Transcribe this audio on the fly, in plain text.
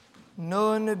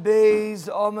Nun Beis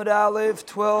Amud Aleph,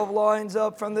 12 lines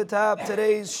up from the top.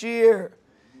 Today's shir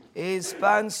is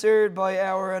sponsored by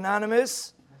our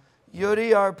anonymous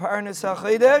Yuri, our Parnas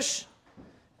HaChedesh,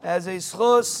 as a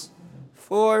schus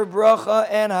for bracha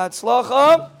and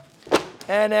hatzlacha,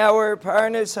 and our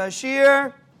Parnas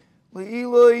Hashir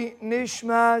Le'ilui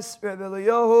Nishmas Rebbe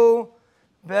Eliyahu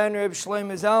Ben Reb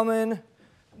Shlomo Zalman,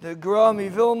 the Gra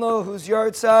Vilna, whose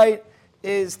yahrzeit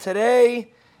is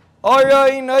today.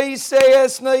 Oray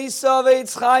noiseyes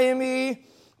noisavetz chayimi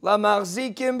la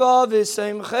machzikim ba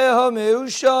v'seimcheha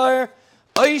meushar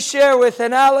oisher with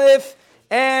an aleph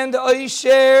and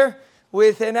oisher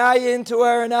with an ayin to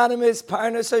our anonymous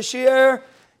Parnas Hashir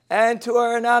and to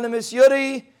our anonymous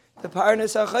Yuri, the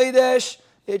Parnas HaChedesh.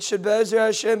 It should Be'ezra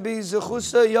Hashem be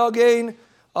zechusa yagein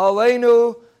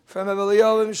aleinu from Rebbe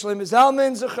Eliyahu Shlomo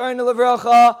Zalman zecharnu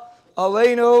levracha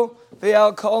aleinu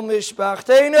v'al kol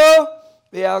mishpachtenu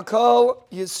v'al kol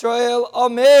Yisrael.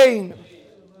 Amen.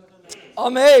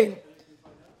 Amen.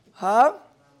 Huh?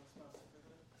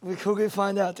 We could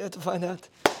find out. You have to find out.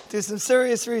 Do some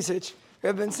serious research.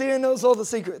 Rebbe Tzir knows all the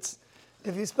secrets.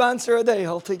 If you sponsor a day,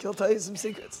 he'll tell you some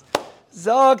secrets.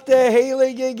 Zog the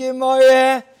heilige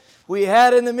Gemara. We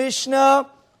had in the Mishnah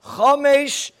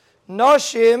Chamesh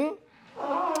Nashim.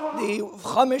 The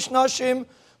Chamesh Nashim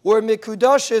were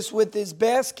mikudashes with this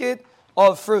basket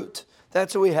of fruit.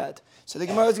 That's what we had. So the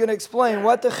Gemara is going to explain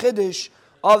what the chiddush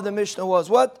of the Mishnah was.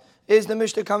 What is the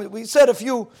Mishnah coming? We said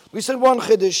one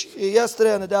chiddush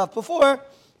yesterday on the daf before,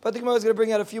 but the Gemara is going to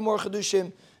bring out a few more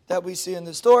chiddushim that we see in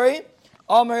the story.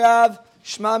 Amarav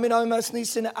Shma min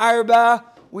Masnisin Arba.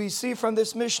 We see from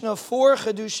this Mishnah 4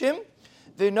 chiddushim.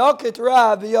 V'noket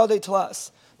Rav b'yadei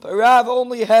tlas. But Rav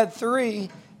only had 3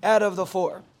 out of the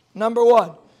 4. Number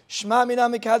 1, Shma mina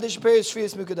mikadesh peiros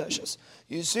shvius mikudeshes.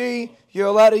 You see, you're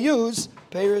allowed to use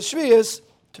peiros shvius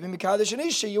to be mikadesh and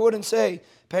isha. You wouldn't say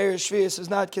peiros shvius is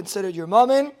not considered your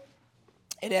mammon.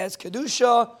 It has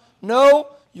kedusha. No,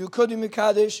 you could be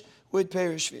mikadesh with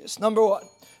peiros shvius. Number 1.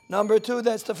 Number 2,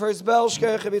 that's the first bell.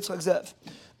 Shkerech Yitzchak Zev.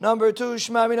 Number 2,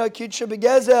 Shma mina kidsha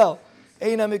begezel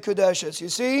eina mikudeshes. You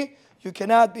see, you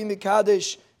cannot be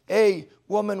mikadesh a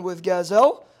woman with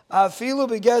gazel. Afilu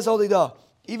begezel lidah.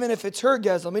 Even if it's her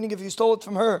gezel, meaning if you stole it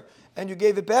from her and you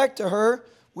gave it back to her,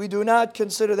 we do not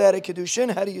consider that a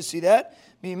kedushin. How do you see that?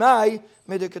 Mimai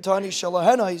medekatani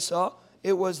shalahena isa.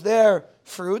 It was their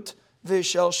fruit.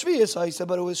 Vishel shviyas isa,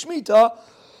 but it was shmita,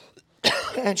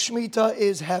 and shmita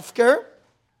is hefker,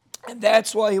 and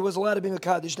that's why he was allowed to be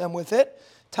mekadesh them with it.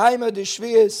 Taima de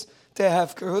shviyas to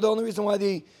hefker. The only reason why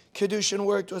the kedushin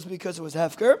worked was because it was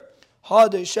hefker. Ha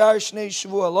de shar shnei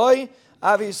shvu aloi.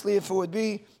 Obviously, if it would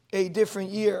be a different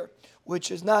year,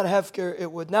 which is not hefker, it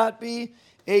would not be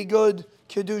a good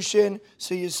kedushin.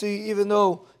 So you see, even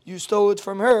though you stole it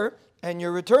from her and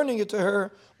you're returning it to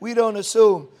her, we don't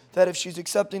assume that if she's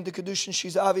accepting the kedushin,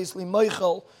 she's obviously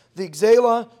meichel the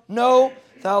gzela. No,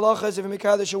 the halacha is if you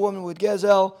mekadesh a woman with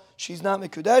gezel, she's not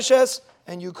mekudeshes,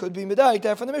 and you could be medayik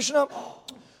that from the Mishnah.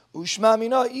 Ushma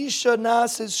mina isha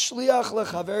nasis shliach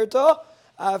lechaverta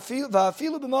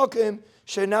va'afilu b'makim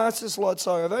shenasis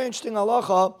latzara. Very interesting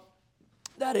halacha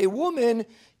that a woman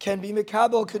can be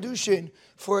mekabel kedushin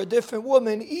for a different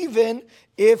woman, even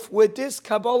if with this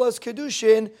kabbalah's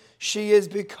kedushin she is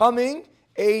becoming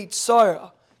a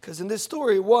tzara. Because in this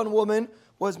story, one woman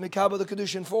was mekabel the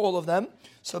kedushin for all of them.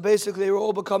 So basically, they were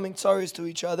all becoming tzaras to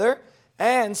each other,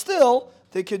 and still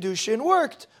the kedushin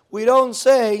worked. We don't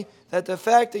say that the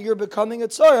fact that you're becoming a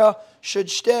tzara should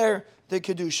shter the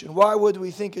kedushin. Why would we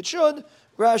think it should?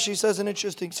 Rashi says an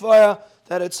interesting svara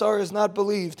that a tzara is not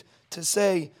believed to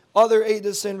say other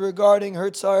edasin regarding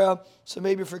her tzara, so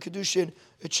maybe for kedushin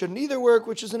it shouldn't either work,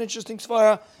 which is an interesting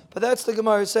svara. But that's the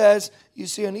Gemara says. You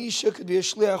see, an isha could be a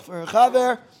shliach for her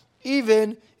chaver,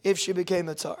 even if she became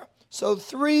a tzara. So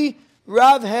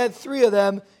Rav had 3 of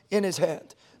them in his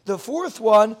hand. The 4th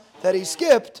one that he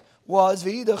skipped was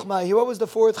v'idach mahi. What was the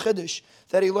 4th chiddush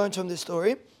that he learned from this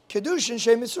story? Kidushin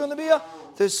shem yisur nabiyah.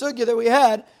 The sugya that we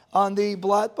had on the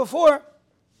blot before.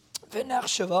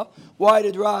 Why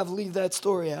did Rav leave that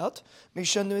story out? He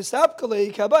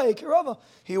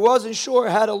wasn't sure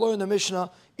how to learn the Mishnah,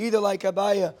 either like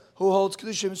Abaya, who holds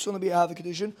Kedushin Mitzvah B'Ahav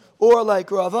Kedushin, or like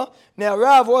Rava. Now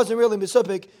Rav wasn't really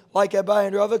misupik like Abaya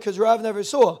and Rava, because Rav never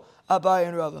saw Abaya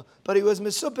and Rava. But he was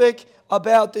misupik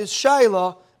about this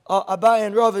Shaila, Abaya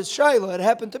and Rava's Shaila. It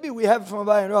happened to be, we have it from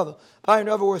Abaya and Rava. Abaya and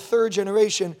Rava were 3rd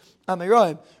generation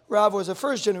Amirayim. Rav was a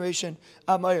 1st generation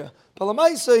Amayah. But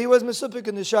Lamaisa, he was Mesupik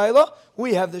in the Shaila.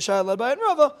 We have the Shaila by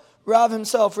Rava. Rav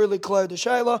himself really cleared the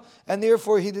Shaila, and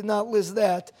therefore he did not list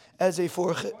that as a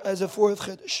fourth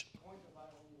Chiddush.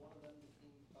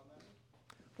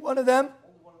 One of them.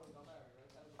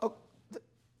 Oh,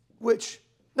 which?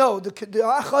 No, the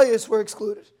achayis were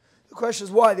excluded. The question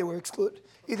is why they were excluded.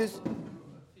 Either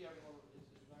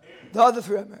the other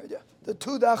three are married, yeah. The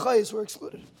two achayis were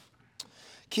excluded.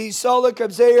 Ki Salak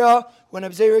Abzera, when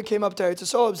Abzera came up to Eretz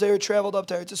Yisrael, Abzera traveled up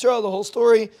to Eretz Yisrael. The whole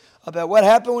story about what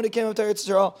happened when he came up to Eretz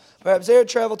Yisrael. But Abzera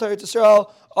traveled to Eretz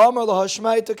Yisrael. Amar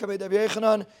lahashmaita kamed Rabbi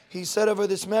Yechanan. He said over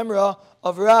this memra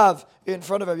of Rav in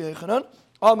front of Rabbi Yechanan.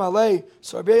 Amar lei.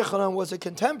 So Rabbi Yechanan was a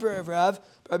contemporary of Rav.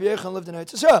 Rabbi Yechanan lived in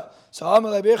Eretz Yisrael. So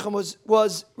Amar Rabbi Yechanan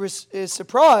was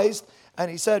surprised,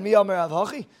 and he said, "Mi Amar Rav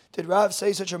Hachi." Did Rav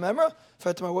say such a memra?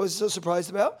 Fatima, what was he so surprised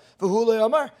about? V'hulei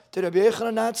Amar. Did Rabbi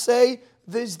Yechanan not say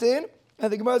this din?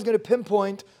 And the Gemara is going to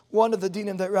pinpoint one of the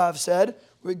dinim that Rav said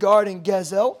regarding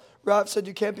Gezel. Rav said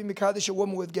you can't be Mekadesh a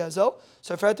woman with Gezel.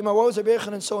 So Fatima, what was Rabbi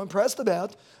Yechanan so impressed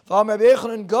about? Rabbi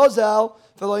Yechanan Gozel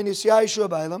v'lo nisyaishu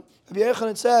bailam. Rabbi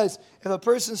Yechanan says if a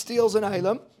person steals an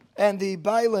item and the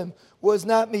bailam was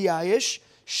not miyayish,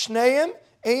 shneim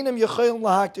einam yecholim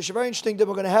lahaktish. Very interesting that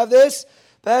we're going to have this.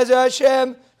 Be'ezer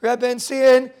Hashem, Reb Ben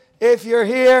Sion, if you're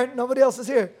here, nobody else is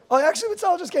here. Oh, actually,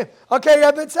 Bitzal just came. Okay,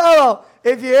 Reb Bitzal,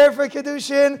 if you're here for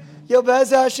Kidushin, you'll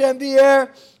Be'ezer Hashem be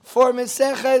here for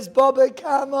Meseches Baba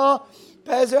Kama,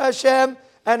 Be'ezer Hashem.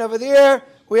 And over there,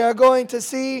 we are going to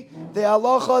see the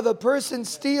halacha, the person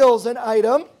steals an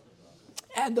item,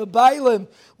 and the bailim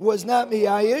was not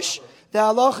miyayish. The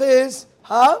halacha is,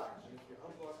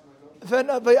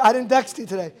 But I didn't text you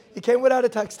today. You came without a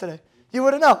text today. You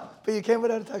wouldn't know, but you came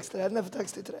without a text today. I never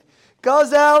texted you today.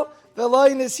 Gazel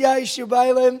v'loy nisyayish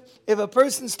bailim. If a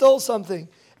person stole something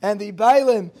and the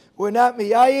bailim were not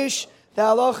miyayish, the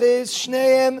halacha is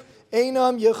shneim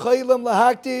einam yecholim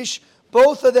lahaktish.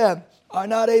 Both of them are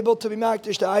not able to be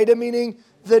makdish the item, meaning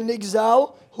the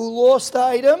nigzal who lost the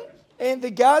item and the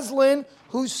gazlin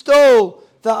who stole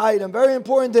the item. Very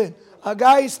important thing. A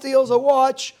guy steals a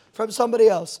watch from somebody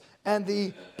else, and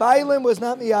the bailim was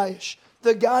not miyayish.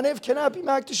 The ganiv cannot be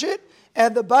makdish it,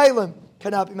 and the bailim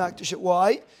cannot be makdish it.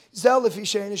 Why? Zel if the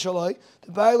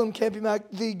bailim can't be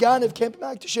the ganiv can't be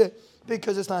makdish it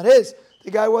because it's not his. The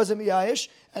guy wasn't miyayish,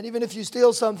 and even if you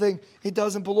steal something, it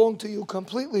doesn't belong to you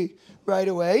completely right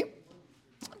away.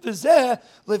 And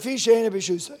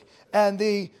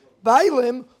the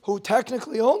bailim, who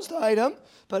technically owns the item,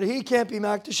 but he can't be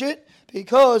makdish it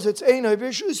because it's einay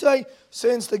b'shusay.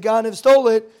 Since the ganiv stole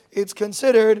it, it's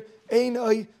considered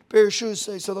einay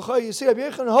b'shusay. So the you see, Rabbi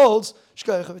Yechanan holds.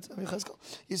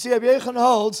 You see, Rabbi Yechanan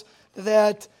holds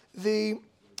that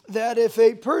if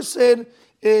a person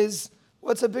is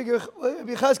what's a bigger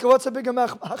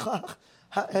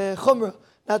chumrah,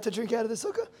 not to drink out of the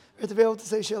sukkah or to be able to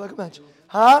say sheh like a match,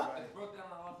 huh?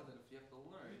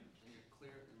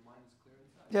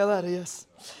 Yeah, ladder, yes.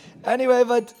 Anyway,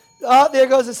 but there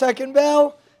goes the second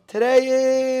bell.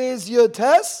 Today is Yud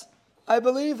Tes, I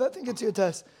believe. I think it's Yud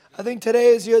Tes. I think today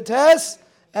is Yud Tes,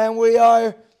 and we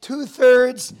are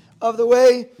 2/3 of the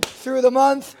way through the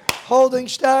month, holding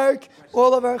stark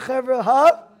all of our chevra.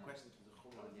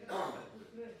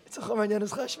 It's a chumrah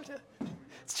Yanis Cheshbon.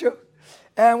 It's true.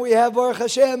 And we have Baruch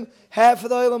Hashem, half of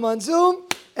the Olam on Zoom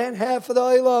and half of the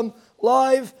Olam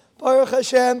live. Baruch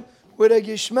Hashem with a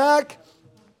gishmak.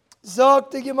 Zok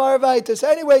the Gemara Vaitis.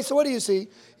 Anyway, so what do you see?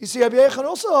 You see, Rabbi Yechanan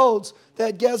also holds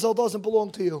that Gezel doesn't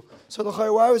belong to you. So the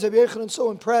why was Rabbi Yechanan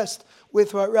so impressed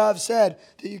with what Rav said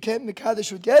that you can't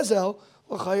mekadesh with Gezel?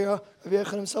 Rabbi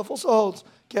Yechanan himself also holds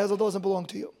Gezel doesn't belong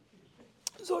to you.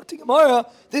 Zok the Gemara.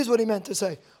 This is what he meant to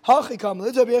say. Hachikam.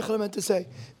 This is what Rabbi Yechanan meant to say.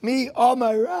 Me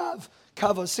Amar Rav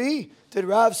Kavasi. Did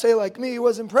Rav say like me? He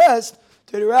was impressed.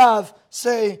 Did Rav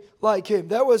say like him?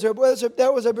 That was Rabbi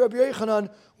Yechanan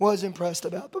was impressed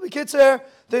about. But B'kitzur,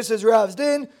 this is Rav's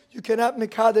din. You cannot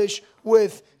mekadesh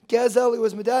with Gezel. It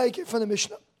was medayik from the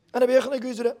Mishnah. And Rabbi Yechanan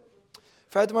agrees with it.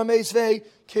 Fatima Meisvei,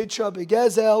 Kidushin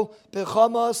Begezel,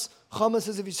 Bechamas. Chamas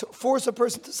is if you force a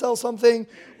person to sell something,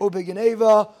 or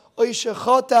Begeneva, Oisha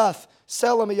Chotaf,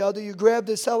 Sela Miyadu, you grab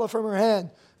the Sela from her hand,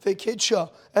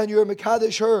 Vekidsha, and you're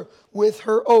mekadesh her with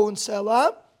her own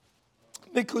Sela.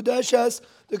 Mikudeshes,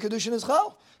 the Kidushin is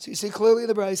Chal. So you see clearly in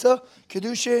the Brisa,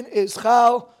 Kidushin is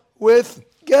Chal with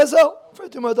Gezel.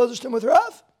 Fatima does it with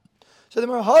Rav. So the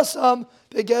Marhasam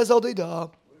Begezel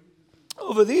Dida.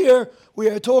 Over there, we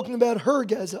are talking about her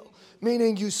Gezel,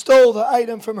 meaning you stole the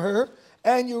item from her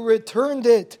and you returned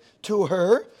it to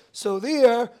her. So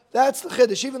there, that's the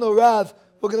Chiddush. Even though Rav,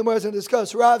 what the Gemara is going to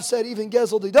discuss, Rav said even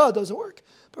Gezel Dida doesn't work.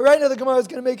 But right now the Gemara is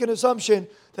going to make an assumption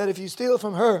that if you steal it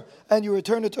from her and you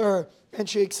return it to her and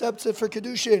she accepts it for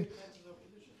Kedushin,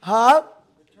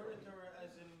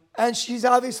 and she's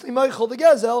obviously Meichel the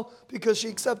Gezel because she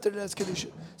accepted it as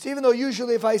Kedushin. So even though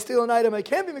usually if I steal an item, I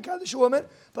can't be Mekadosh a woman,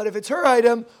 but if it's her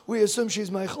item, we assume she's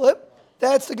Meichel it.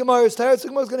 That's the Gemara's Teretz. The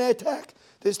Gemara's going to attack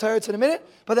this Teretz in a minute,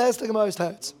 but that's the Gemara's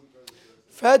Teretz.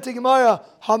 Fred the Gemara,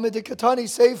 Hamid Katani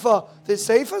Seifa. The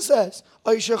Seifa says,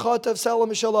 Aishachatav Salah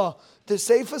Mishalah. The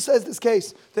Seifa says this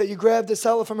case that you grabbed the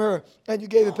seller from her and you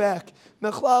gave it back.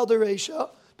 Mechlal the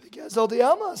Reisha, Gezel the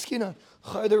Alma Askinan.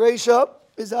 The Reisha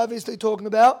is obviously talking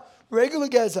about regular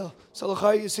Gezel.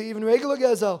 So you see even regular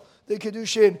Gezel, the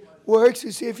Kedushin works.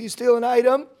 You see if you steal an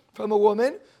item from a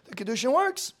woman, the Kedushin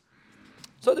works.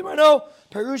 So the Marno,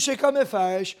 Perushika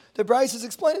Mefarish, the Bryce is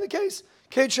explaining the case.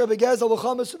 Kate Shabbat Gezel,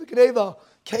 Lachamas of the Kedeva.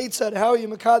 Kate said, how are you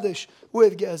Mekadosh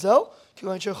with Gezel?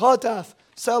 Kiwan Shechataf,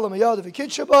 Salam Ayad of a Kit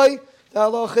Shabbai. The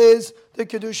halach is the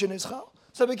Kedushin is Chal.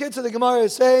 So the Kitza, the Gemara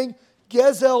is saying,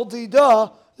 Gezel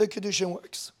Dida, the Kedushin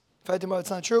works. Fatima, it's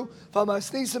not true. The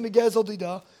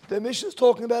Mishnah is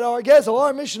talking about our Gezel.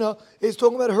 Our Mishnah is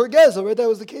talking about her Gezel, right? That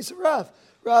was the case of Rav.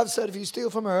 Rav said if you steal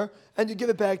from her and you give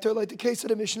it back to her, like the case of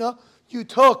the Mishnah, you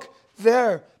took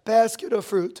their basket of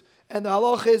fruit, and the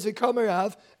halach is V'kamer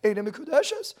Rav, Eina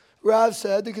Mikudeshes. Rav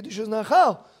said the Kedushin is not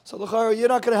Chal. So you're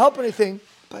not going to help anything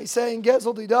by saying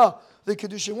Gezel Dida, the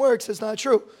Kedushin works. It's not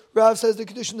true. Rav says the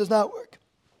Kedushin does not work.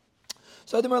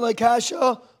 So Adimar like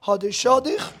Kasha,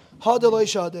 Hadishadich, Hadaloi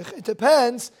Shadich. It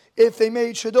depends if they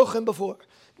made Shaduchim before.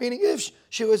 Meaning if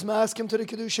she was maskim to the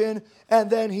Kedushin and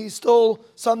then he stole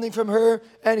something from her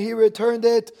and he returned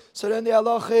it, so then the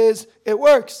halach is, it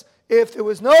works. If there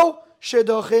was no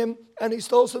Shaduchim and he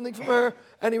stole something from her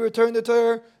and he returned it to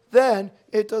her, then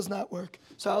it does not work.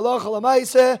 So halach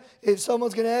alamaiseh, if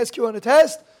someone's going to ask you on a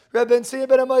test, Reb Ben Siyah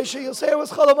ben Amaisha, you'll say I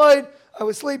was chalamayid, I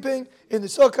was sleeping in the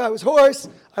sukkah, I was hoarse,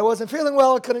 I wasn't feeling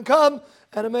well, I couldn't come,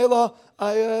 and Amela,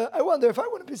 I wonder if I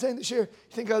wouldn't be saying the shir, you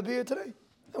think I'd be here today?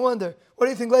 I wonder. What do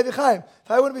you think, Levi Chaim?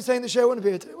 If I wouldn't be saying the shir, I wouldn't be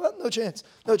here today. Well, no chance.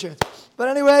 But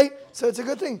anyway, so it's a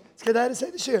good thing. It's good to say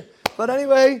the shir. But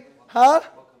anyway,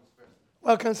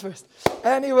 What comes first?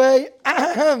 Anyway,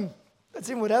 let's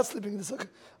see without sleeping in the sukkah.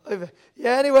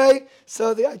 Yeah, anyway,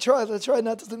 so I tried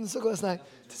not to sleep in the sukkah last night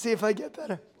to see if I get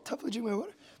better.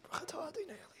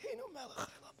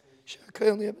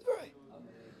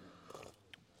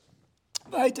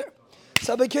 Weiter.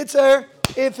 So bekitzer,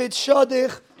 if it's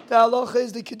shadich, the halacha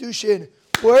is the Kedushin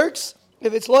works.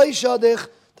 If it's loy shadich,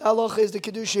 the halacha is the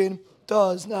Kedushin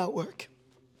does not work.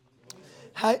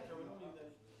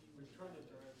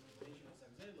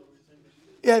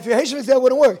 Yeah, if your Heshem Exel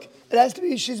wouldn't work. It has to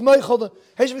be she's Meichel.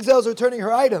 Heshem Exel is returning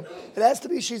her item. It has to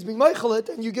be she's being Meichel it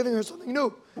and you're giving her something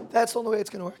new. That's the only way it's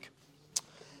going to work.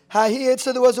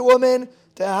 So there was a woman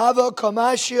to have a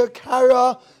kamashia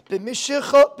kara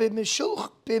b'mishichlo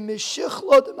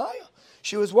demaya.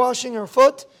 She was washing her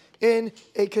foot in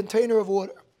a container of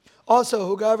water.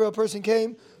 Also, Hugavra, a person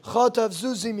came, chatav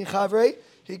zuzi michavre.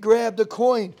 He grabbed a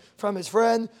coin from his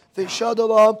friend,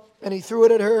 v'shadala, and he threw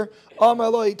it at her.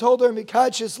 Amar, he told her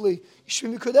mikachesly, you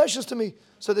should be mikudeshes to me.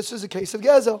 So this is a case of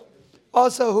Gezel.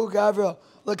 Also, Hugavra,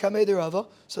 l'kamei Rava.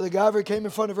 So the Gavra came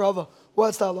in front of Rava.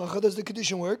 What's the halacha? Does the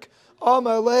Kedushin work?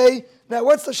 Amar, now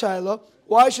what's the shaila?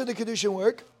 Why should the Kedushin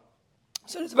work?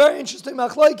 So it's very interesting.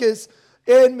 Machlaikis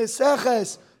in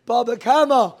Meseches Baba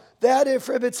Kama, that if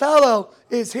Rebbe Tzalel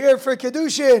is here for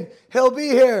Kedushin, he'll be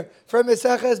here for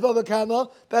Meseches Baba Kama.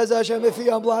 Bez Hashem, if he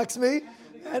unblocks me,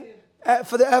 and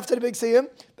after the big siyum,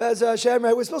 Bez Hashem,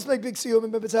 right? We're supposed to make big siyum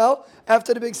in Rebbe Tzalel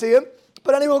after the big siyum.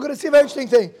 But anyway, we're going to see a very interesting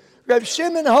thing. Reb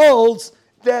Shimon holds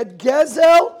that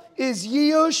Gezel is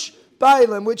Yiyush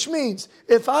Bailim, which means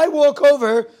if I walk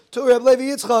over to Reb Levi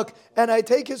Yitzchak and I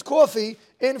take his coffee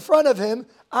in front of him,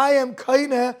 I am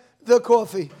kaineh the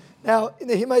coffee. Now,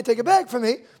 he might take it back from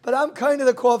me, but I'm kaineh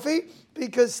the coffee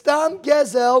because Stam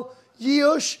Gezel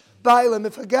Yiyush Bailim.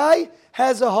 If a guy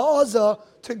has a ha'azah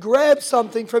to grab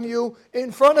something from you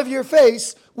in front of your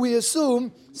face, we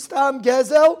assume Stam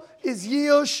Gezel is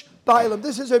Yiyush Bailim.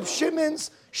 This is Reb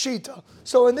Shimon's Shita.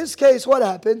 So in this case, what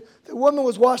happened? The woman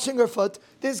was washing her foot.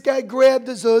 This guy grabbed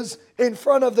the zuz in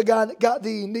front of the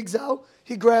nigzal.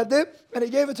 He grabbed it and he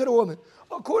gave it to the woman.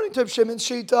 According to Reb Shimon's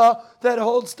Shita, that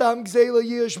holds Stam Gzela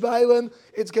Yish Bailim,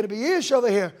 it's going to be Yish over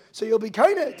here. So you'll be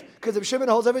kainet. Because Reb Shimon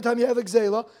holds every time you have a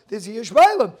Gzela, there's Yish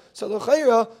Bailim. So the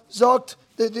Chayra zokt,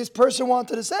 this person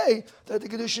wanted to say that the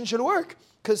Kedushin should work.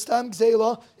 Because Stam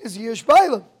Gzela is Yish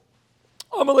Bailim.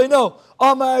 Amalei no.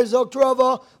 Amar zokt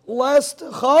Rava, lest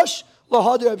chash.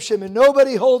 Reb Shimon.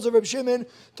 Nobody holds a Reb Shimon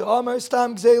to Amar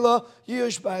Stam Gzela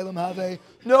Yush Bailam Have.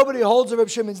 Nobody holds a Reb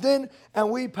Shimon's din,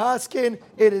 and we paskin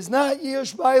it is not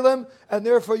Yush Bailam, and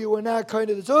therefore you are not kind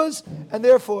of the zuz, and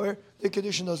therefore the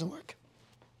Kedushin doesn't work.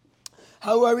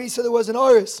 However, he said there was an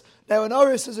oris. Now, an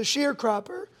oris is a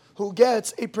sharecropper who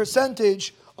gets a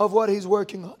percentage of what he's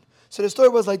working on. So the story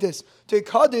was like this.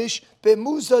 Tekadish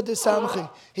bemuza de samchi.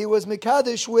 He was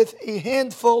mekadish with a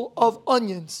handful of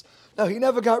onions. Now, he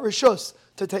never got rishus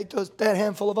to take that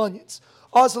handful of onions.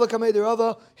 Also,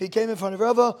 Rava, he came in front of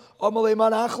Rava. Amalei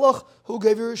man achlach, who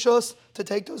gave you rishus to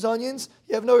take those onions?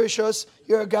 You have no rishus.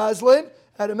 You're a gazlin.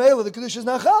 At a male, the Kiddush is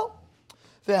nachal.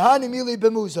 Vehani mili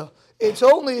bemuza. It's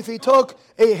only if he took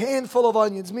a handful of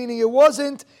onions, meaning it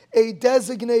wasn't a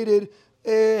designated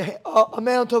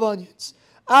amount of onions.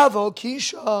 Avo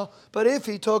kisha, but if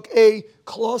he took a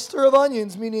cluster of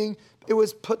onions, meaning it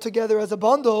was put together as a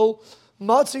bundle,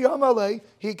 matzi amalei,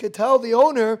 he could tell the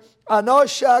owner, ana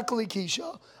shakli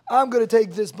kisha, I'm going to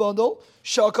take this bundle.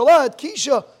 Shakalat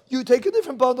kisha, you take a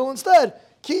different bundle instead.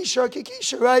 Kisha,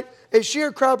 kikisha, right? A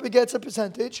sharecropper gets a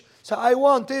percentage, so I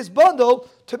want this bundle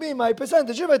to be my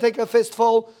percentage. If I take a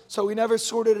fistful, so we never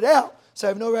sorted it out, so I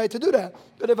have no right to do that.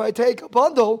 But if I take a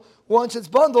bundle, once it's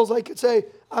bundles, I could say,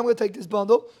 I'm going to take this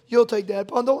bundle, you'll take that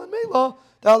bundle, and Mela,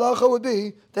 the halacha would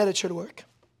be that it should work.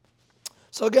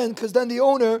 So again, because then the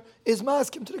owner is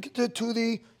masking to the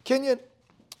kinyan.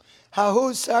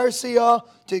 Hahu sarsiya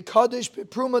de kaddish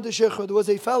bepruma de shechur. There was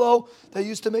a fellow that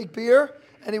used to make beer,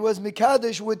 and he was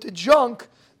mikadish with the junk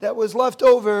that was left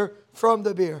over from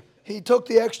the beer. He took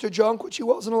the extra junk, which he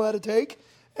wasn't allowed to take,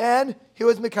 and he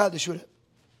was mikadish with it.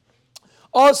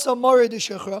 Also, Mare de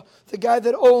Shechra, the guy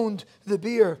that owned the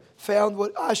beer, found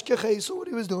what Ashkechei saw what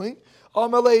he was doing.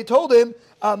 Amalei told him,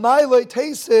 Amailei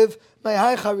Tesiv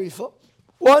Mehai Charifa.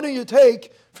 Why don't you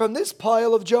take from this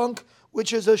pile of junk,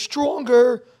 which is a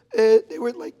stronger, they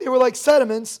were like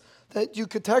sediments that you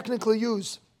could technically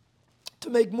use to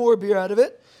make more beer out of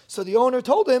it. So the owner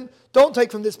told him, don't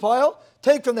take from this pile,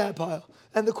 take from that pile.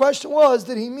 And the question was,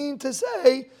 did he mean to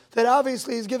say that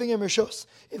obviously he's giving him rishus?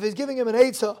 If he's giving him an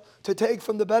eitzah to take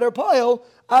from the better pile,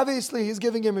 obviously he's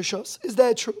giving him rishus. Is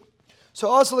that true? So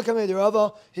also the Kamei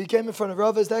Rava, he came in front of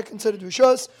Rava. Is that considered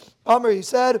rishus? Amr, he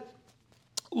said,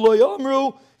 Lo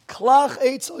yamru klach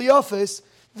eitzel yafis.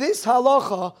 This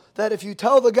halacha that if you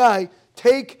tell the guy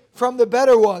take from the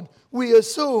better one, we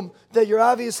assume that you're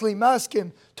obviously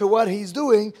masking to what he's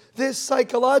doing. This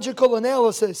psychological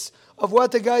analysis of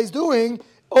what the guy's doing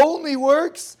only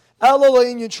works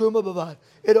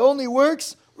it only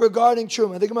works regarding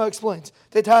truma. The Gemara explains.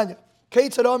 Tanya,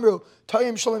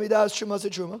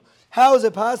 how is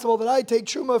it possible that I take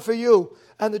truma for you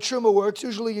and the truma works?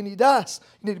 Usually you need das.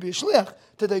 You need to be a shliach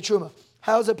to take truma.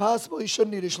 How is it possible you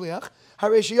shouldn't need a shliach? A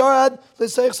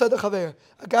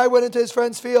guy went into his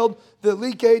friend's field, the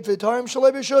leakate, v'tarim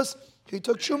shalai b'shus. He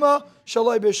took truma,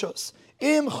 shalai b'shus.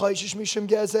 Im chayshish mishum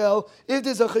gezel, if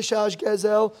there's a chashash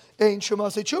gezel, ain't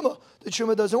truma say truma. The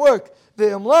truma doesn't work.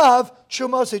 Ve'im lav,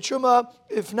 truma say truma.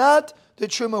 If not, the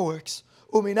truma works.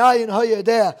 Uminayin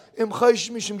hayadeh, im chayshish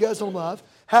mishum gezel lav.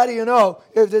 How do you know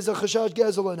if there's a chashash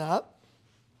gezel or not?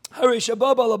 Harish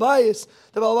abab alabayis,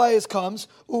 the alabayis comes,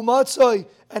 umatzoi,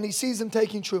 and he sees him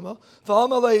taking truma.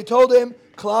 V'amalei told him,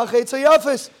 klach etza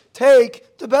yafis,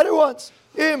 take the better ones.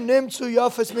 Im nimtzu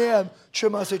yafis me'em,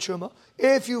 truma say truma.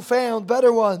 If you found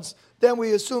better ones, then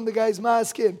we assume the guy's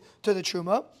masking to the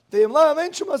truma. V'im lam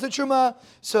ain't truma say truma.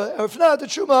 So if not, the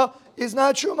truma is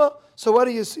not truma. So what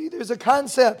do you see? There's a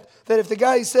concept that if the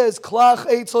guy says klach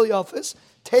etzel yafis,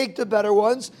 take the better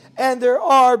ones, and there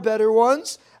are better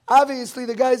ones, obviously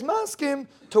the guy's masking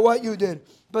to what you did.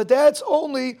 But that's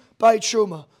only by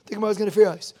truma. The Gemara is going to fear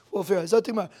us. We'll fear us. Let's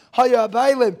say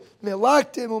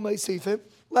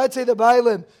the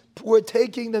bailim were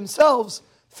taking themselves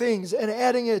things and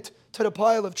adding it to the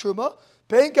pile of truma.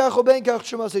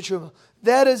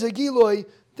 That is a giloi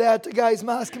that the guy is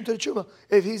masking to the truma.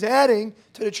 If he's adding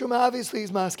to the truma, obviously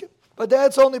he's masking. But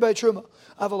that's only by truma.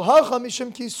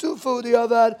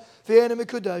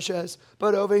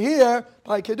 But over here,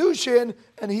 by Kidushin,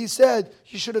 and he said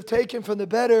you should have taken from the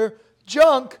better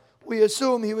junk, we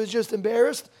assume he was just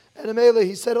embarrassed. And Amela,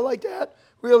 he said it like that.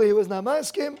 Really, he was not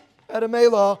masking. At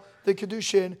Amela, the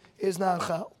Kidushin is not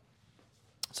chal.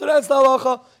 So that's the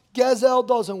halacha. Gezel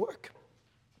doesn't work.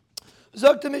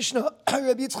 Zok the Mishnah,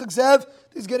 Rabbi Yitzchak Zev,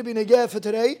 there's going to be negeh for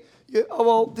today.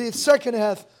 The second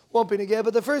half won't be negeh,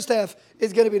 but the first half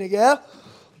is going to be negeh.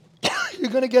 You're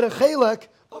going to get a chelek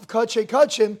of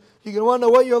kachim. You're going to want to know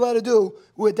what you're allowed to do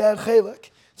with that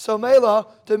chelek. So Mela,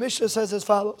 the Mishnah says as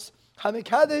follows.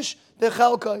 Hamikadish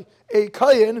bechalkai, a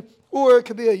kayin, or it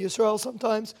could be a Yisrael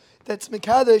sometimes, that's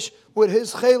mikadish with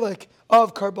his chelek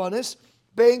of karbanis.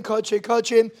 Bein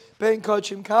kachim, bein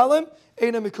kachim kalim,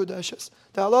 eina mikudeshes.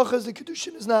 The halacha is the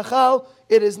kedushin is nachal.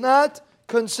 It is not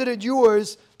considered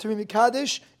yours to be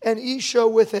mikadesh and isha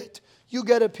with it. you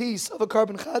get a piece of a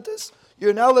carbon chatas.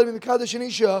 You're now letting the Mekadesh an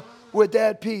Isha with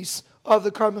that piece of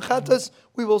the carbon chatas.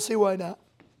 We will see why not.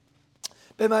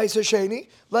 B'Ma'aser Sheni,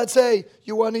 let's say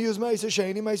you want to use Ma'aser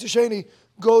Sheni. Ma'aser Sheni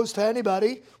goes to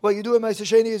anybody. What you do in Ma'aser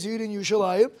Sheni is you eat in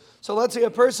Yerushalayim. So let's say a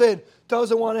person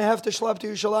doesn't want to have to schlep to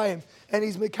Yerushalayim, and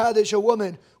he's Mekadesh a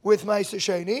woman with Ma'aser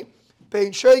Sheni.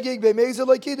 Bein Shogig, Bein Mezer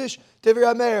like Kiddush,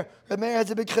 Divrei Rameir. Rameir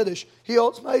has a big Kiddush. He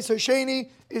holds Ma'aser Sheni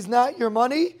is not your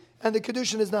money, and the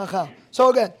Kedushin is not chal.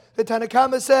 So again, the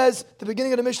Tanakama says, the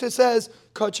beginning of the Mishnah says,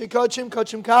 Kachim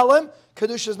Kalim,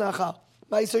 Kedushin is not chal.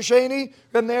 Ma'aser Sheni,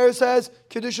 Rameir says,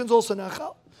 Kedushin is also not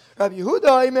chal. Rabbi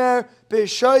Yehuda Aimer,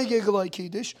 B'Shoigig like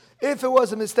Kiddush. If it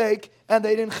was a mistake, and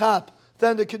they didn't chap,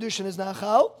 then the Kedushin is not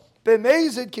chal.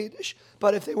 B'Mezid Kiddush.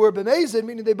 But if they were B'Mezid,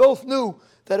 meaning they both knew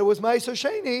that it was Ma'aser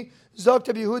Sheni, Zok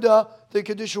Rabbi Yehuda, the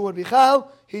Kedushin would be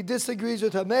chal. He disagrees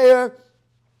with Hameir.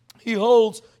 He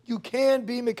holds you can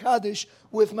be Mekadesh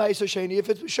with Ma'aser Sheni. If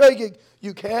it's B'Shoigig,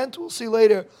 you can't. We'll see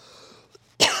later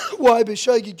why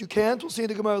B'Shoigig you can't. We'll see in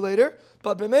the Gemara later.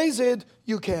 But B'Mezid,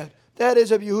 you can. That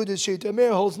is Rabbi Yehuda's sheet.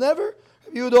 Hameir holds never.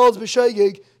 Rabbi Yehuda holds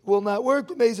B'Shoigig will not work.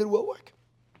 B'Mezid will work.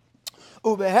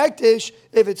 Ubehektish,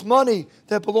 if it's money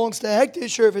that belongs to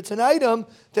Hektish, or if it's an item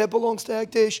that belongs to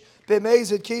Hektish,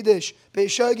 B'Mezid Kiddush,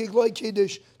 B'Shoigig like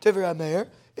Kiddush, Divrei Rameir.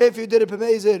 If you did it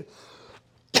B'Mezid,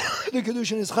 the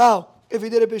Kedushin is chal. If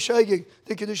you did it B'Shoigig,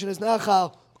 the Kedushin is not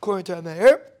chal, according to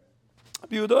Rameir.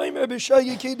 Rabbi Yehuda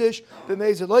B'Shoigig Kiddush,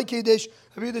 B'Mezid like Kiddush.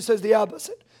 Rabbi Yehuda says the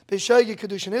opposite. B'Shoigig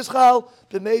Kedushin is chal,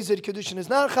 B'Mezid Kedushin is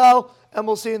not chal, and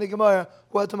we'll see in the Gemara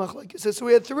what the machlek is. So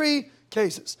we had three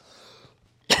cases.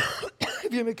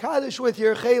 If you're Mekadesh with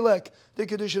your chelek, the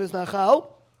Kedushin is not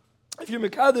chal. If you're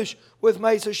Mekadesh with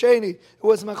Ma'aser Sheni, it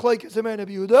was machlekes Rameir and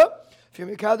Rabbi Yehuda. If you're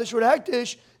Mekadesh with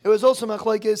Hektish, it was also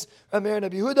machlekes Rameir and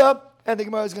Rabbi Yehuda, and the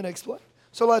Gemara is going to explain.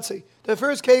 So let's see. The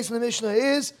first case in the Mishnah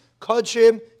is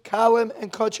Kachim, Kalim,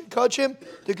 and Kachim.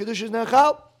 The Kedushin is not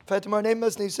chal. Fatimar name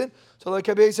must nisin. So like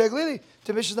Rabbi Seglili,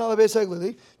 the Mishnah is not Rabbi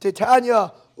Seglili.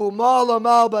 Titanya Umal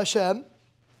Amal Bashem.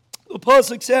 The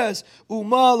pasuk says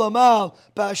Umal Amal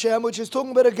Bashem, which is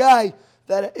talking about a guy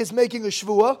that is making a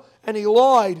shvua, and he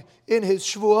lied in his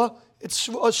shvua. It's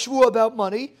a shvua about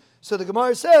money. So the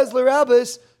Gemara says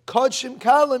L'Rabbis Kachim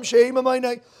Kalim Sheim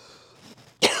Amaynai.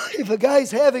 If a guy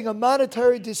is having a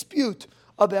monetary dispute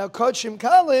about Kachim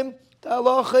Kalim, the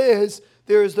halacha is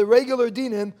there is the regular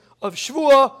dinim of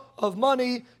shvua, of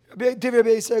money. Rabbi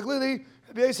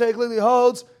Seglili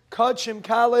holds Kachim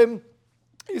Kalim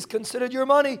is considered your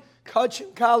money.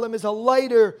 Kachim Kalim is a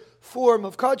lighter form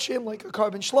of Kachim, like a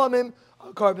carbon shlamim,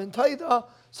 a carbon taida.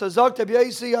 So Zok Rabbi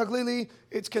Aglili,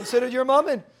 it's considered your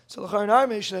mammon. So in our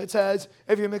Mishnah it says,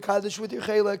 if you're Mekadesh with your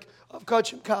chelek of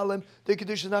Kachim Kalim, the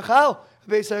Kiddush is not chal.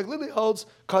 Rabbi Seglili holds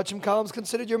Kachim Kalim is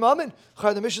considered your mammon.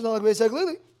 The Mishnah is not like Rabbi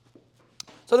Seglili.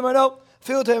 So the Gemara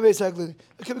feel to Rabbi Seglili.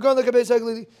 It can be going like Rabbi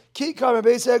Seglili. Kikar Rabbi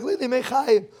Seglili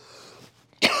mechayim.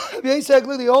 Rabbi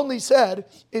Seglili only said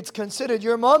it's considered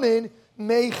your mammon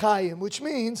mechayim, which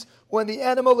means when the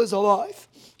animal is alive.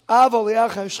 But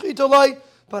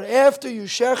after you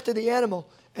shechted the animal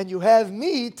and you have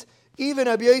meat, even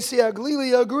Rabbi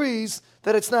Aglili agrees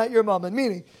that it's not your mammon.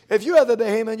 Meaning, if you have a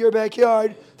behemoth in your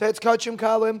backyard that's Kachim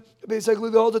Kalim, Rabbi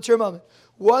Aglili holds it's your mammon.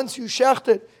 Once you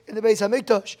shechted in the Beis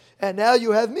Hamikdash and now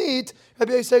you have meat,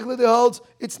 Rabbi Aglili holds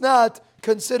it's not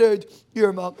considered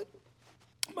your mammon.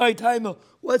 My time,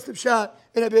 what's the pshat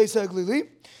in Rabbi Aglili?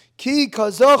 Ki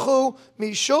kazachu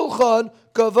mishulchan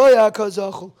gavaya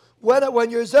kazachu. When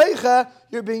you're zeicha,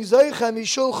 you're being zeicha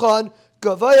mishulchan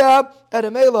gavaya at a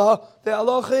mela. The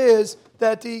halacha is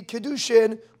that the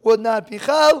kedushin would not be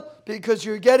chal because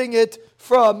you're getting it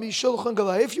from mishulchan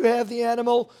gavaya. If you have the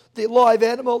animal, the live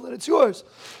animal, then it's yours.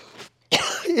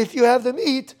 If you have the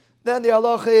meat, then the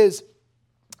halacha is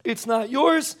it's not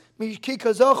yours. Ki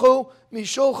kazachu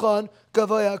mishulchan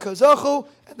gavaya kazachu,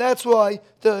 and that's why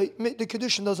the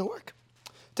kedushin doesn't work.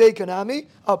 Take an ami,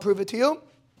 I'll prove it to you.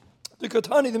 The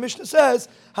Katani, the Mishnah says,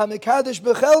 "Hamikadesh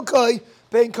bechelkai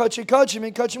bein kachim kachim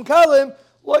and kachim kalim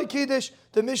like kiddush."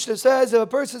 The Mishnah says if a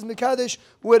person is mikadesh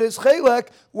with his chelek,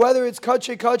 whether it's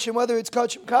kachim kachim, whether it's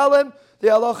kachim kalim, the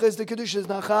halacha is the kedusha is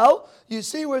nachal. You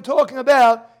see, we're talking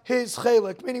about his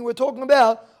chelek, meaning we're talking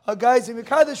about a guy's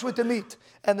mikadesh with the meat,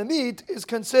 and the meat is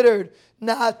considered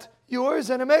not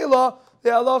yours. And a mela, the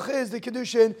halacha is the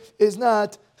kedushin is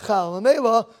not chal. A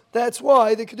mela, that's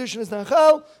why the kedushin is not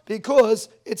chal, because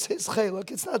it's his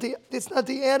chelek. It's not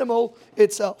the animal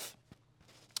itself.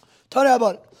 Tana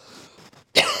about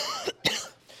it.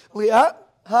 Leah,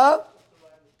 huh?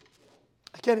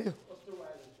 I can't hear.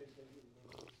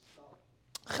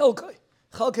 Chelkai.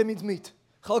 Chelkai means meat.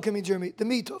 Chelkai means your meat. The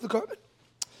meat of the carbon.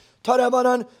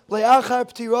 Tarabanan le'achar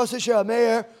p'tiras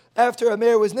she'ameir, after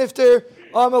Ameir was nifter,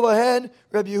 Amar lahen,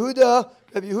 Rabbi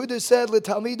Yehuda said,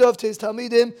 L'talmidov, to his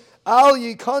talmidim, Al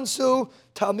yikansu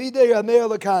talmidei Ameir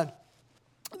lakan.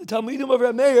 The talmidim of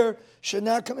Ameir should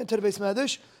not come into the Beis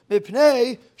Medrash,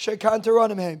 mipnei shekan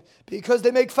taranim heim, because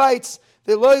they make fights.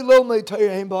 They're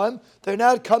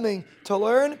not coming to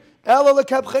learn. They're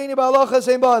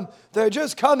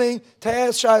just coming to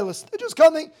ask Shilas. They're just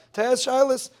coming to ask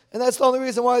Shilas, and that's the only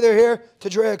reason why they're here, to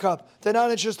drink up. They're not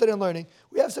interested in learning.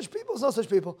 We have such people. There's no such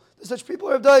people. There's such people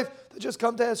who have dive that just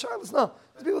come to ask Shilas. No,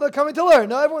 there's people that are coming to learn.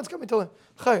 No, everyone's coming to learn.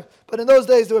 But in those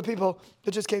days, there were people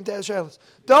that just came to ask Shilas.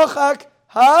 Dachak,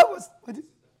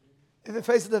 in the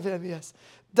face of the family, yes.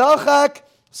 Dachak,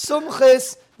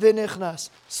 sumchis, v'nichnas.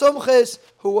 Sumchis,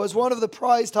 who was one of the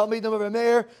prized Talmidim of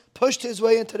Ameir, pushed his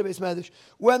way into the Beis Medrash.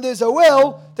 When there's a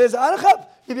will, there's Arachab.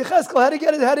 How to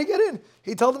get in? How to get in?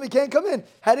 He told him he can't come in.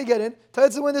 How to get in?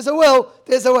 Tells him when there's a will,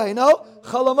 there's a way. No?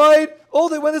 Chalamayid,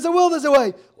 when there's a will, there's a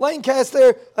way.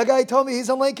 Lancaster, a guy told me he's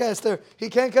in Lancaster. He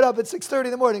can't get up at 6:30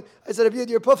 in the morning. I said, Abiyad,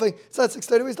 you're puffing. It's not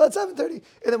 6:30, it's not 7:30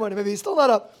 in the morning. Maybe he's still not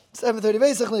up. 7:30,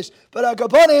 basically. But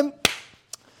Akaponim,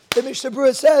 the Mishnah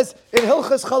Berurah says in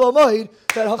Hilchas Chalamayid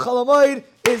that Chalamayid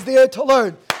is there to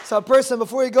learn. So a person,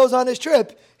 before he goes on his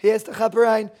trip, he has to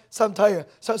chaperein some Torah.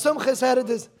 So some chesed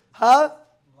is,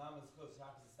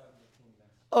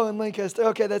 Oh, in Lancaster.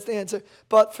 Okay, that's the answer.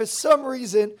 But for some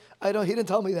reason, he didn't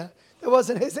tell me that. That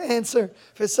wasn't his answer.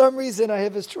 For some reason, I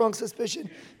have a strong suspicion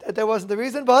that wasn't the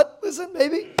reason. But listen,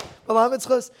 maybe.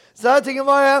 Zati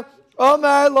Gemara,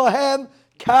 Omar Lohem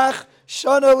Kach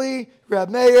Shanali Rab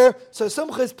Meir. So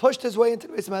Sumchis pushed his way into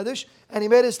the Beis Medrash, and he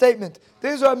made a statement.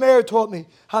 This is what Meir taught me.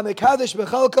 Hamekadish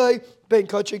bechalkai ben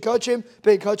kachim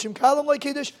ben kachim kalam like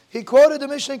Kiddush. He quoted the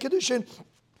Mishnah in Kidushin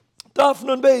Daf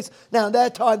Nun Beis. Now, in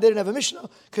that time, they didn't have a Mishnah,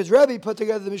 because Rebbe put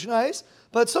together the Mishnahs,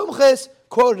 but Sumches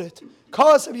quoted it.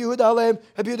 Kos of Yehuda Alem,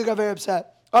 Yehuda got very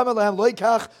upset. Amar lahem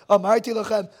loikach, amarti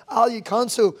lachem, al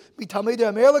yikansu, mitamidei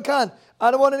amer lakan.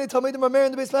 I don't want any talmidim amer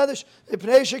in the Beis Medrash.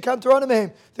 Ipnei shekam taranim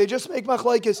heim. They just make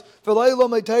machlokes. V'lo lo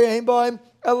meitayah heim ba'im,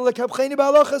 el lekabcheni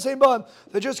ba'alachas heim ba'im.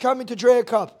 They're just coming to drink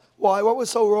a cup. Why? What was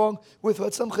so wrong with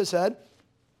what Sumches said?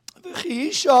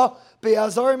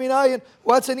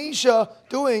 What's an Isha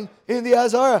doing in the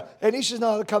Azara? An Isha is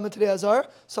not coming to the Azara.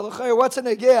 So what's an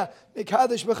Negea?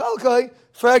 Mikadish Bechalkai.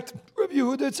 Fact, Rabbi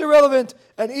Yehuda, it's irrelevant.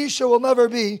 An Isha will never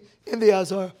be in the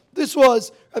Azara. This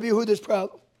was Rabbi Yehuda's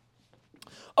problem.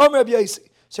 Rabbi Yasi.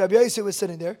 So Rabbi Yasi was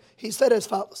sitting there. He said as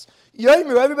follows.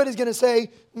 Yomer, everybody's going to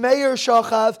say, Meir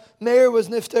Shachav, Meir was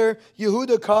nifter,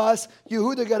 Yehuda Kas,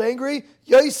 Yehuda got angry,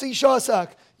 Yasi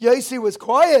Shasak. Yasi was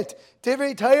quiet.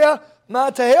 Divrei Torah,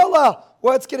 Matahela.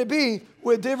 What's going to be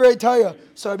with Divrei Torah?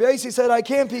 So Rabbi Yasi said, I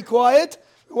can't be quiet.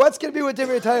 What's going to be with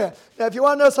Divrei Torah? Now, if you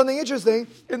want to know something interesting,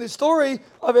 in the story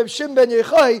of Reb Shimon ben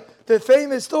Yochai, the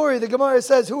famous story, the Gemara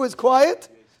says, who was quiet?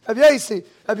 Rabbi Yasi.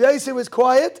 Rabbi Yasi was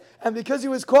quiet, and because he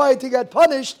was quiet, he got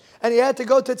punished, and he had to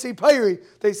go to Tzipayri.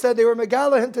 They said they were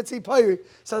megala him to Tzipayri.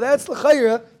 So that's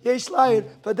l'chayra, yesh layin.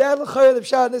 But that l'chayra, the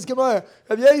pshat in this Gemara.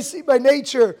 Rabbi Yasi, by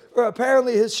nature, or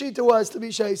apparently his shita was to be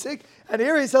shaisik. And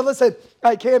here he said, listen,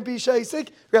 I can't be shaisik.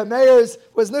 Rabbi Meir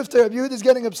was nifter. Rabbi Yehuda is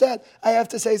getting upset. I have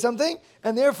to say something.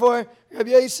 And therefore,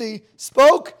 Rabbi Yasi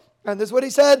spoke. And this is what he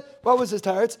said. What was his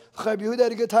tarets? Rabbi Yehuda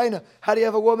had a good taina. How do you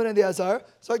have a woman in the Azar?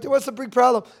 It's like, what's the big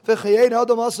problem? A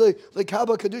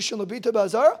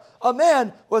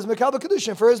man was Mekabel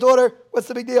Kedushin for his daughter. What's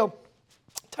the big deal?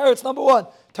 Tarets number one.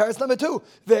 Tarets number two.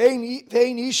 A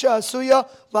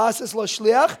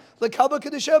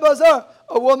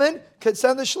woman could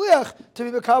send the shliach to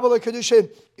be Mekabel Kedushin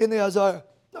in the Azar.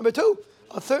 Number two.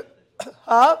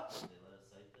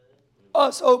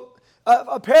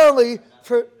 Apparently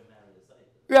for...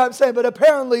 Yeah, I'm saying, but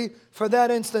apparently for that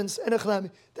instance, in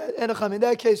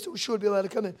that case, she would be allowed to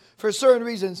come in. For certain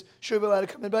reasons, she would be allowed to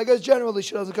come in. But I guess generally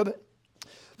she doesn't come in.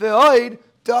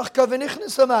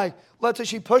 Let's say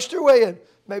she pushed her way in.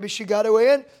 Maybe she got her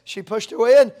way in. She pushed her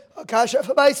way in. That's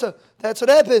what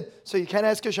happened. So you can't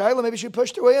ask her shayla. Maybe she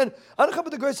pushed her way in. I don't come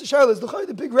with the greatest shayla.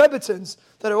 The big Rebbitzins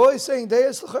that are always saying, they're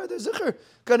zicher,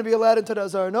 going to be allowed into the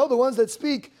Azar. No, the ones that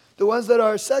speak, the ones that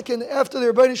are second after the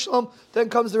Rebbeinu Shalom, then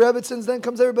comes the Rebbitzins, then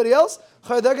comes everybody else,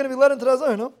 they're going to be let into the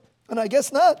Azar, no? And I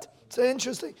guess not. It's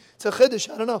interesting. It's a chiddush.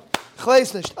 I don't know.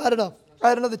 Chleisnish. I don't know.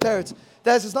 I don't know the teretz.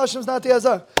 That's his Nashim's not the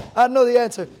Azar. I don't know the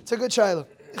answer. It's a good shayla.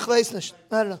 Chleisnish.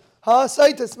 I don't know.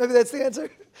 Saitis. Maybe that's the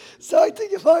answer. Saitis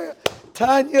Gemara.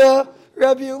 Tanya,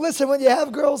 Rabbi. Listen, when you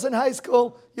have girls in high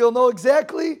school, you'll know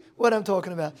exactly what I'm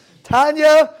talking about.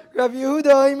 Tanya, Rabbi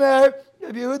Yehuda Omer,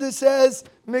 Rabbi Yehuda says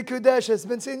mikudeshes.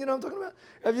 Been seeing, you know what I'm talking about?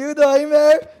 Rabbi Yehuda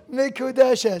Aimer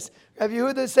mikudeshes. Rabbi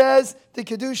Yehuda says the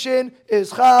Kedushin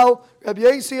is chal. Rabbi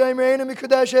Yosi Aimer ain't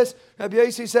mikudeshes. Rabbi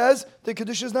Yosi says the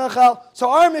Kedushin is not chal. So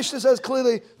our Mishnah says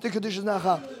clearly the Kedushin is not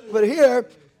chal. But here,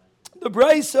 the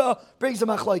Brisa brings the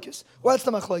machlokes. What's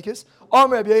the machlokes?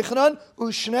 Amr Rabbi Yechanan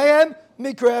u'shneim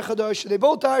mikra chadash. They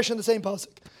both dash in the same pasuk.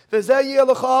 V'zeh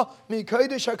yelecha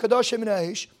mikodesh hakadosh min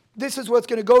ha'esh. This is what's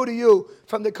going to go to you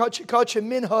from the kachim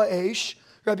min ha'esh.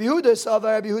 Rabbi Yehuda Sava,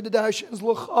 Rabbi Yehuda dashins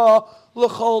l'cha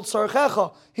l'chol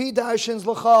tzarchecha. He dashins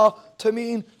l'cha to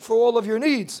mean for all of your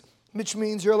needs, which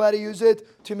means you're allowed to use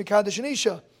it to mikadosh an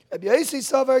isha. Rabbi Yosi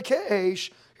Sava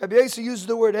ke'esh. Rabbi Yosi uses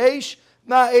the word esh.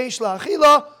 Ma esh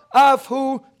la'achila,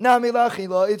 afhu nami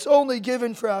la'achila. It's only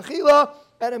given for achila,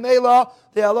 and a mela,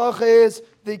 the halacha is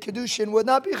the kedushin would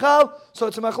not be chal, so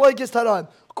it's a machlokes taran.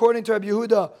 According to Rabbi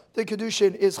Yehuda, the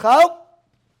kedushin is chal.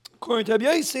 According to Rabbi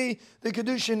Yosi, the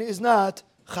kedushin is not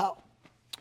chal.